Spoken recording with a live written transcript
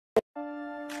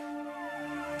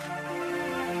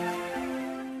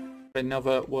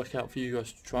Another workout for you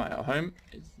guys to try at home.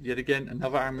 It's yet again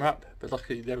another AMRAP, but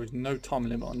luckily there is no time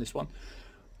limit on this one.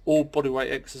 All bodyweight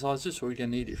exercises, so you're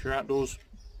going to need it if you're outdoors.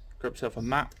 Grab yourself a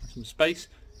mat, some space.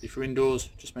 If you're indoors,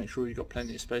 just make sure you've got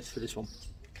plenty of space for this one.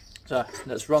 So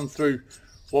let's run through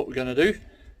what we're going to do,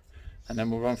 and then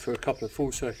we'll run through a couple of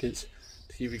full circuits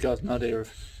to give you guys an idea of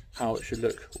how it should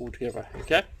look all together.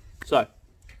 Okay, so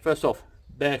first off,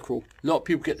 bear crawl. A lot of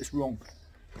people get this wrong.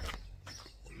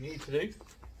 What you need to do,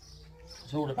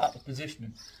 it's all about the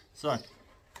positioning. So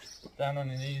down on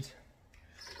your knees,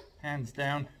 hands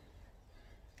down,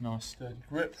 nice sturdy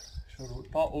grip, shoulder width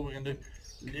apart. All we're going to do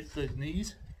is lift those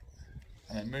knees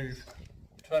and then move,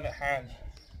 turn it hand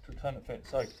to turn it foot.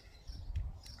 So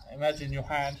imagine your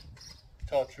hand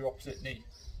tied to your opposite knee.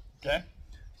 Okay,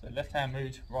 so left hand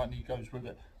moves, right knee goes with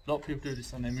it. A lot of people do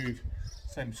this and they move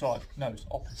same side. No, it's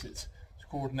opposites. It's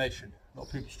coordination. A lot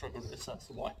of people struggle with this, that's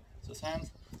the why. So it's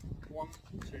hands, 1,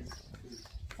 2, 3,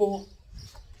 4,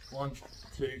 1,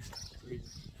 2, 3,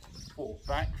 4.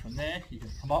 Back from there, you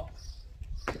can come up,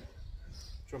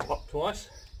 jump up twice,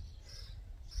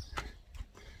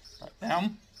 back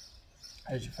down.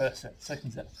 There's your first set.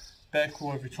 Second set, bear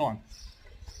crawl every time.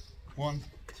 1,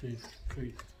 2,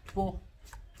 3, 4.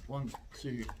 1,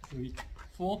 2, 3,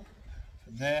 4.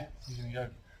 From there, you're going to go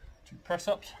to press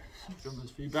ups. Jump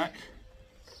those feet back.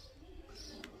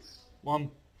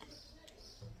 1,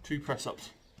 2 press ups.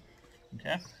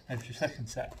 Okay, that's your second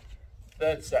set.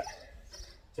 Third set,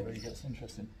 that's where it gets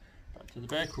interesting. Back to the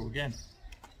bear crawl again.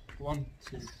 1,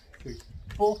 2, 3,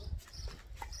 4.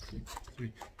 2,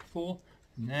 3, 4.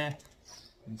 From there,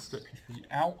 and step your feet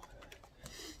out.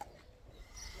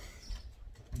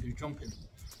 And do jumping.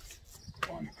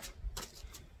 1,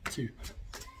 2.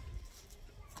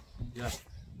 Yeah,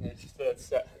 there's your third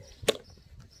set.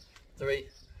 3.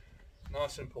 Nice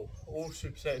and simple. All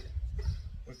superset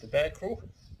with the bear crawl.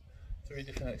 3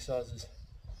 different exercises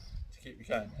to keep you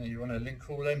going. Now you want to link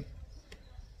all them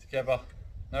together,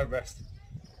 no rest,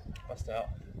 bust out.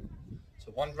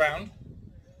 So one round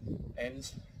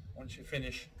ends once you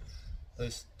finish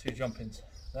those 2 jump-ins.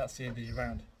 That's the end of your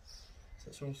round. So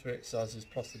it's all 3 exercises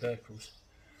plus the bear crawls.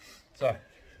 So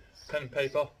pen and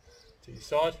paper to your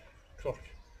side, clock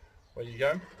where you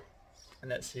go, and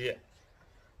let's see it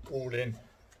all in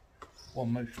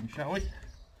one motion, shall we?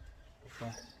 So,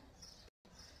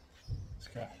 let's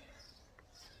go.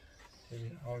 Here we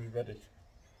are. Are we ready?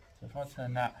 So if I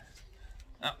turn that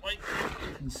way,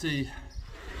 you can see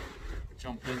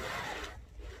jump in.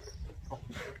 Up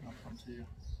onto you.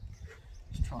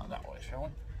 Let's try it that way,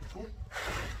 shall we?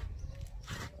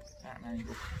 At an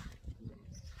angle.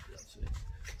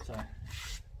 So,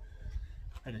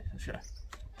 ready? Let's go.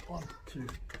 1, 2,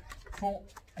 4.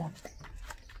 1,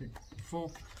 2,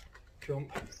 4. Jump,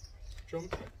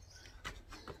 jump.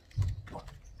 1,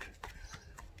 2,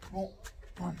 4.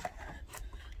 1,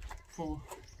 4.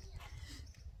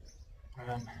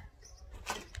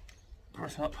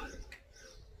 Press up. 1,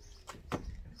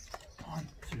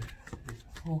 2, 3,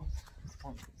 4.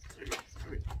 1, 2,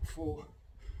 3, 4.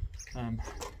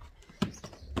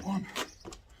 1,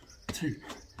 2.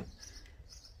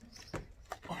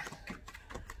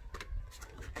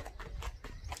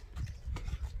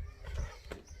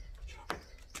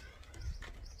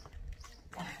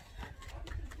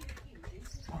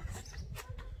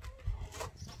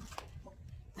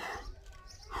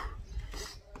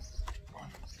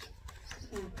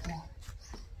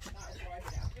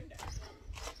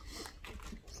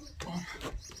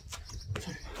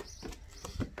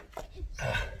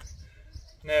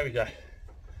 There we go.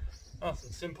 Nice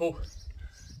and simple.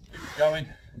 Keep going.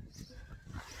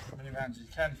 As many rounds as you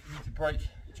can. If you need to break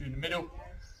during the middle,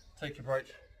 take a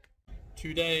break.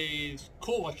 Today's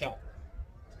core workout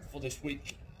for this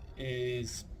week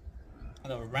is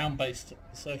another round-based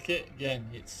circuit. Again,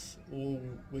 it's all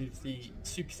with the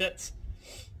supersets,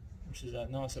 which is a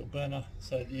nice little burner.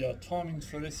 So the timings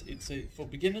for this, it's for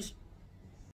beginners.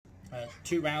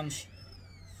 2 rounds,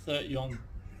 30 on,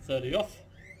 30 off.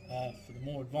 For the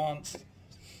more advanced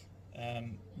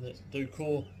that do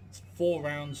core, it's 4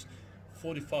 rounds,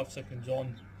 45 seconds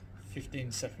on,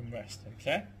 15-second rest.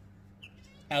 Okay,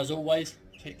 as always,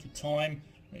 take your time,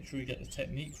 make sure you get the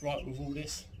technique right with all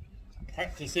this,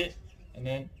 practice it, and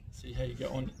then see how you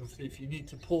get on. If you need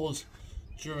to pause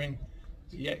during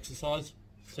the exercise,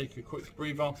 take a quick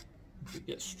breather,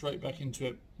 get straight back into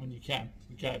it when you can.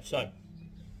 Okay, so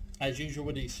as usual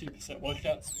with these superset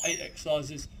workouts, 8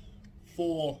 exercises,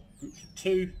 4 groups of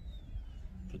 2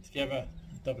 put together,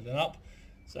 doubling up.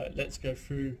 So let's go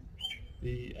through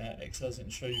the exercise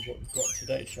and show you what we've got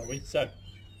today, shall we? So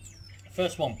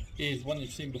first one is one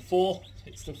you've seen before.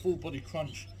 It's the full body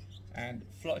crunch and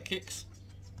flutter kicks.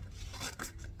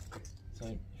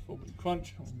 So full body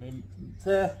crunch,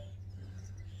 there,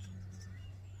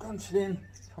 crunch it in,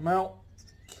 come out,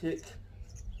 kick,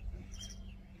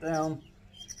 down,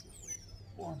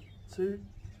 1, 2,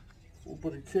 full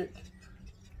body kick,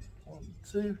 1,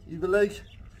 2, either leg,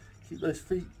 keep those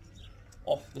feet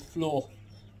off the floor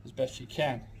as best you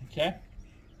can, okay?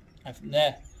 And from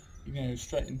there, you're going to go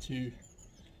straight into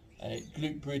a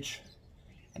glute bridge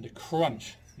and a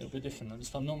crunch. A little bit different this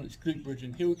time. Normally it's glute bridge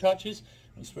and heel touches,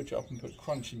 and switch it up and put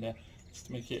crunch in there just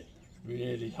to make it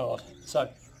really hard. So,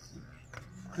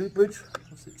 glute bridge,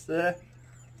 once it's there,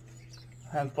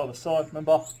 hands by the side,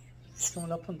 remember,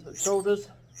 coming up onto the shoulders,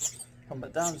 come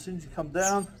back down. As soon as you come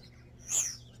down,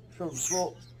 shoulders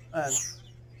drop and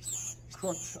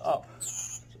crunch up,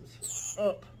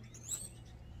 up,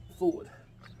 forward,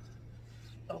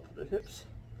 up at the hips,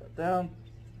 back down,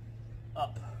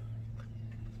 up.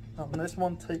 Now on this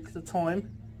one, take the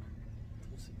time,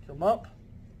 come up,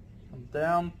 come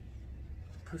down,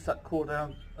 push that core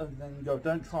down, and then go.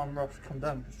 Don't try and rush, come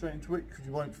down straight into it because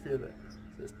you won't feel it.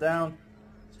 So it's down,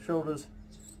 shoulders,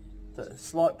 a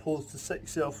slight pause to set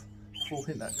yourself before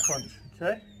hitting that crunch,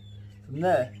 okay? From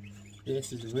there,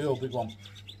 this is a real big one.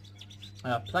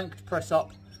 Plank to press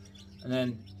up, and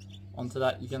then onto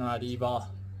that you're going to add either a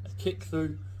kick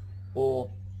through or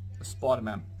a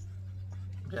Spider-Man.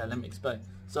 Yeah, let me explain.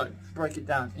 So break it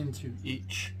down into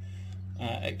each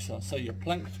exercise. So your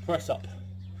plank to press up.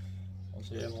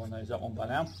 Obviously everyone knows that one by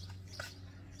now.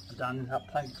 Down in that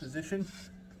plank position.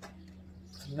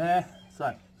 From there,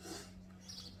 so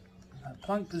that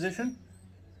plank position,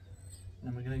 and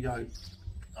then we're going to go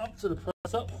up to the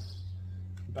press up,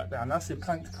 back down. That's your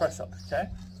plank to press up, okay?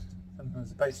 And there's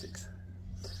the basics.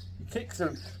 Your kick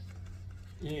through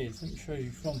is, let me show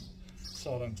you from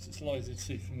side on, because it's a lot easier to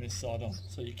see from this side on.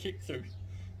 So your kick through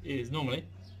is normally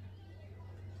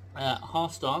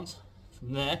half stance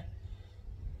from there,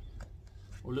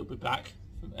 or a little bit back.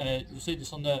 You'll see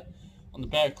this on the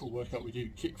bear crawl workout we do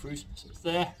kick throughs. So it's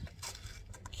there,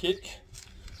 kick,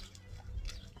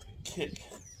 kick,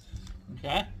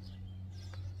 okay.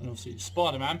 And obviously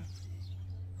Spider-Man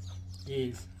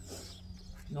is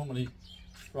normally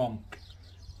from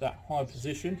that high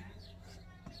position,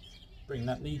 bring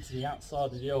that knee to the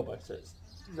outside of the elbow, so it's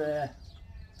there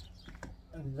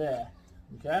and there,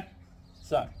 okay?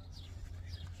 So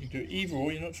you do either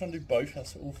or, you're not trying to do both,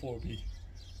 that's all four would be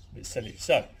a bit silly.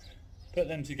 So put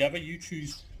them together, you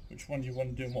choose which one you want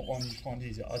to do and what one you find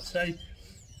easier. I'd say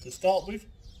to start with,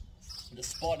 the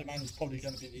Spider-Man is probably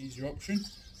going to be the easier option.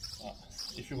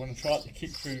 If you want to try it, the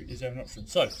kick through is an option.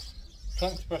 So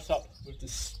plank to press up with the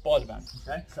Spider-Man,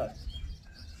 okay? So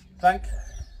plank,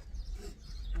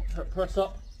 press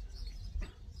up,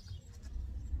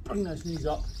 bring those knees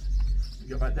up,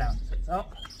 you go back down. So it's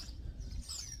up,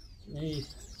 knee,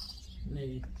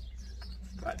 knee,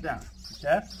 back down,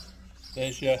 okay?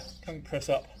 There's your plank press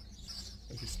up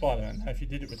with your Spider-Man. Now if you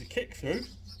did it with the kick through,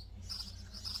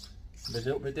 it's a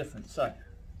little bit different. So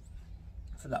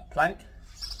for that plank,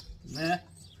 from there,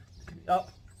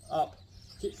 up, up,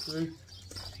 kick through,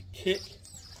 kick,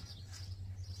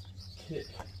 kick,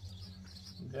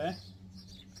 okay?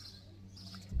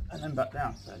 And then back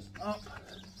down. So it's up,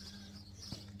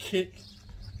 kick,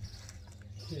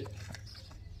 kick,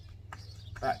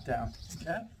 back down,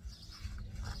 okay?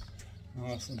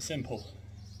 Nice and simple.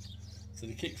 So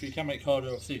the kick through you can make harder,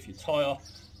 obviously if you tire.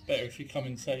 Better if you come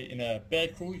in, say, in a bear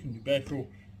crawl, you can do bear crawl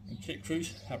and kick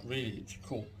throughs. That really hits your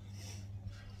core.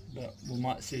 But we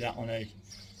might see that on a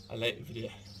later video.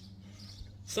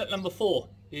 Set number 4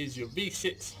 is your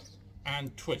V-sits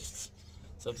and twists.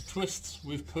 So the twists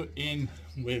we've put in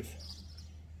with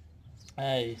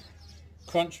a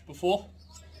crunch before,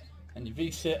 and your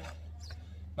V-sit,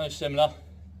 most similar.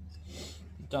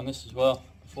 We've done this as well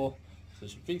before. So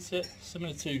it's your V-sit,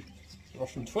 similar to the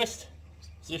Russian twist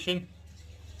position.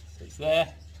 It's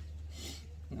there,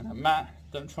 and a mat.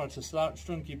 Don't try to slouch,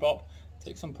 try and keep up.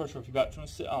 Take some pressure off your back, try and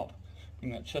sit up,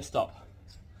 bring that chest up.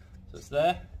 So it's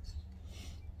there,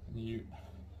 and you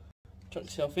tuck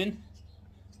yourself in,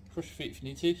 push your feet if you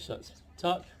need to, so it's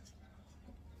tuck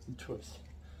and twist.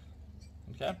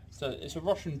 Okay, so it's a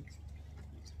Russian,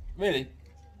 really,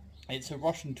 it's a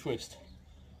Russian twist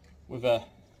with a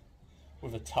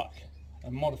tuck,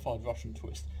 a modified Russian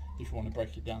twist, if you want to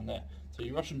break it down there. So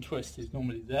your Russian twist is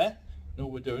normally there, and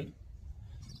all we're doing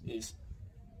is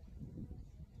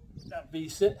that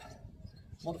V-sit,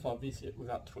 modified V-sit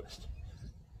without twist.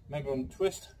 Remember on the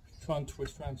twist, try and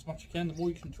twist around as much as you can. The more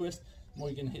you can twist, the more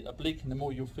you're going to hit that oblique, and the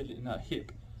more you'll feel it in that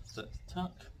hip. So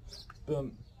tuck,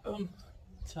 boom, boom,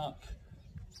 tuck,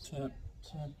 turn,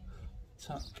 turn,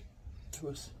 tuck,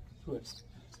 twist, twist.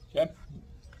 Okay,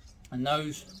 and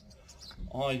those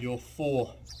are your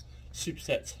 4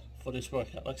 supersets for this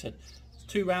workout. Like I said, it's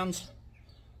 2 rounds,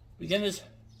 beginners,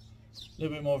 a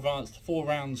little bit more advanced, 4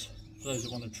 rounds for those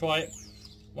that want to try it.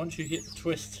 Once you hit the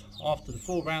twist after the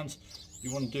 4 rounds,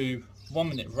 you want to do 1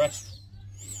 minute rest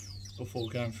before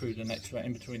going through the next round,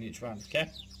 in between each round. Okay,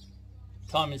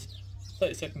 time is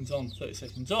 30 seconds on, 30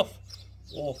 seconds off,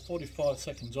 or 45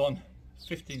 seconds on,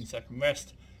 15-second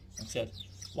rest. Like I said,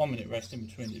 1 minute rest in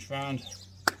between each round.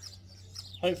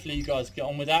 Hopefully you guys get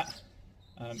on with that.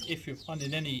 If you're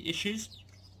finding any issues,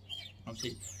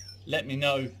 obviously let me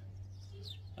know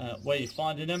where you're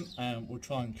finding them, and we'll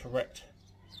try and correct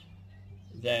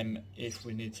them if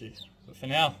we need to. But for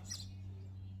now,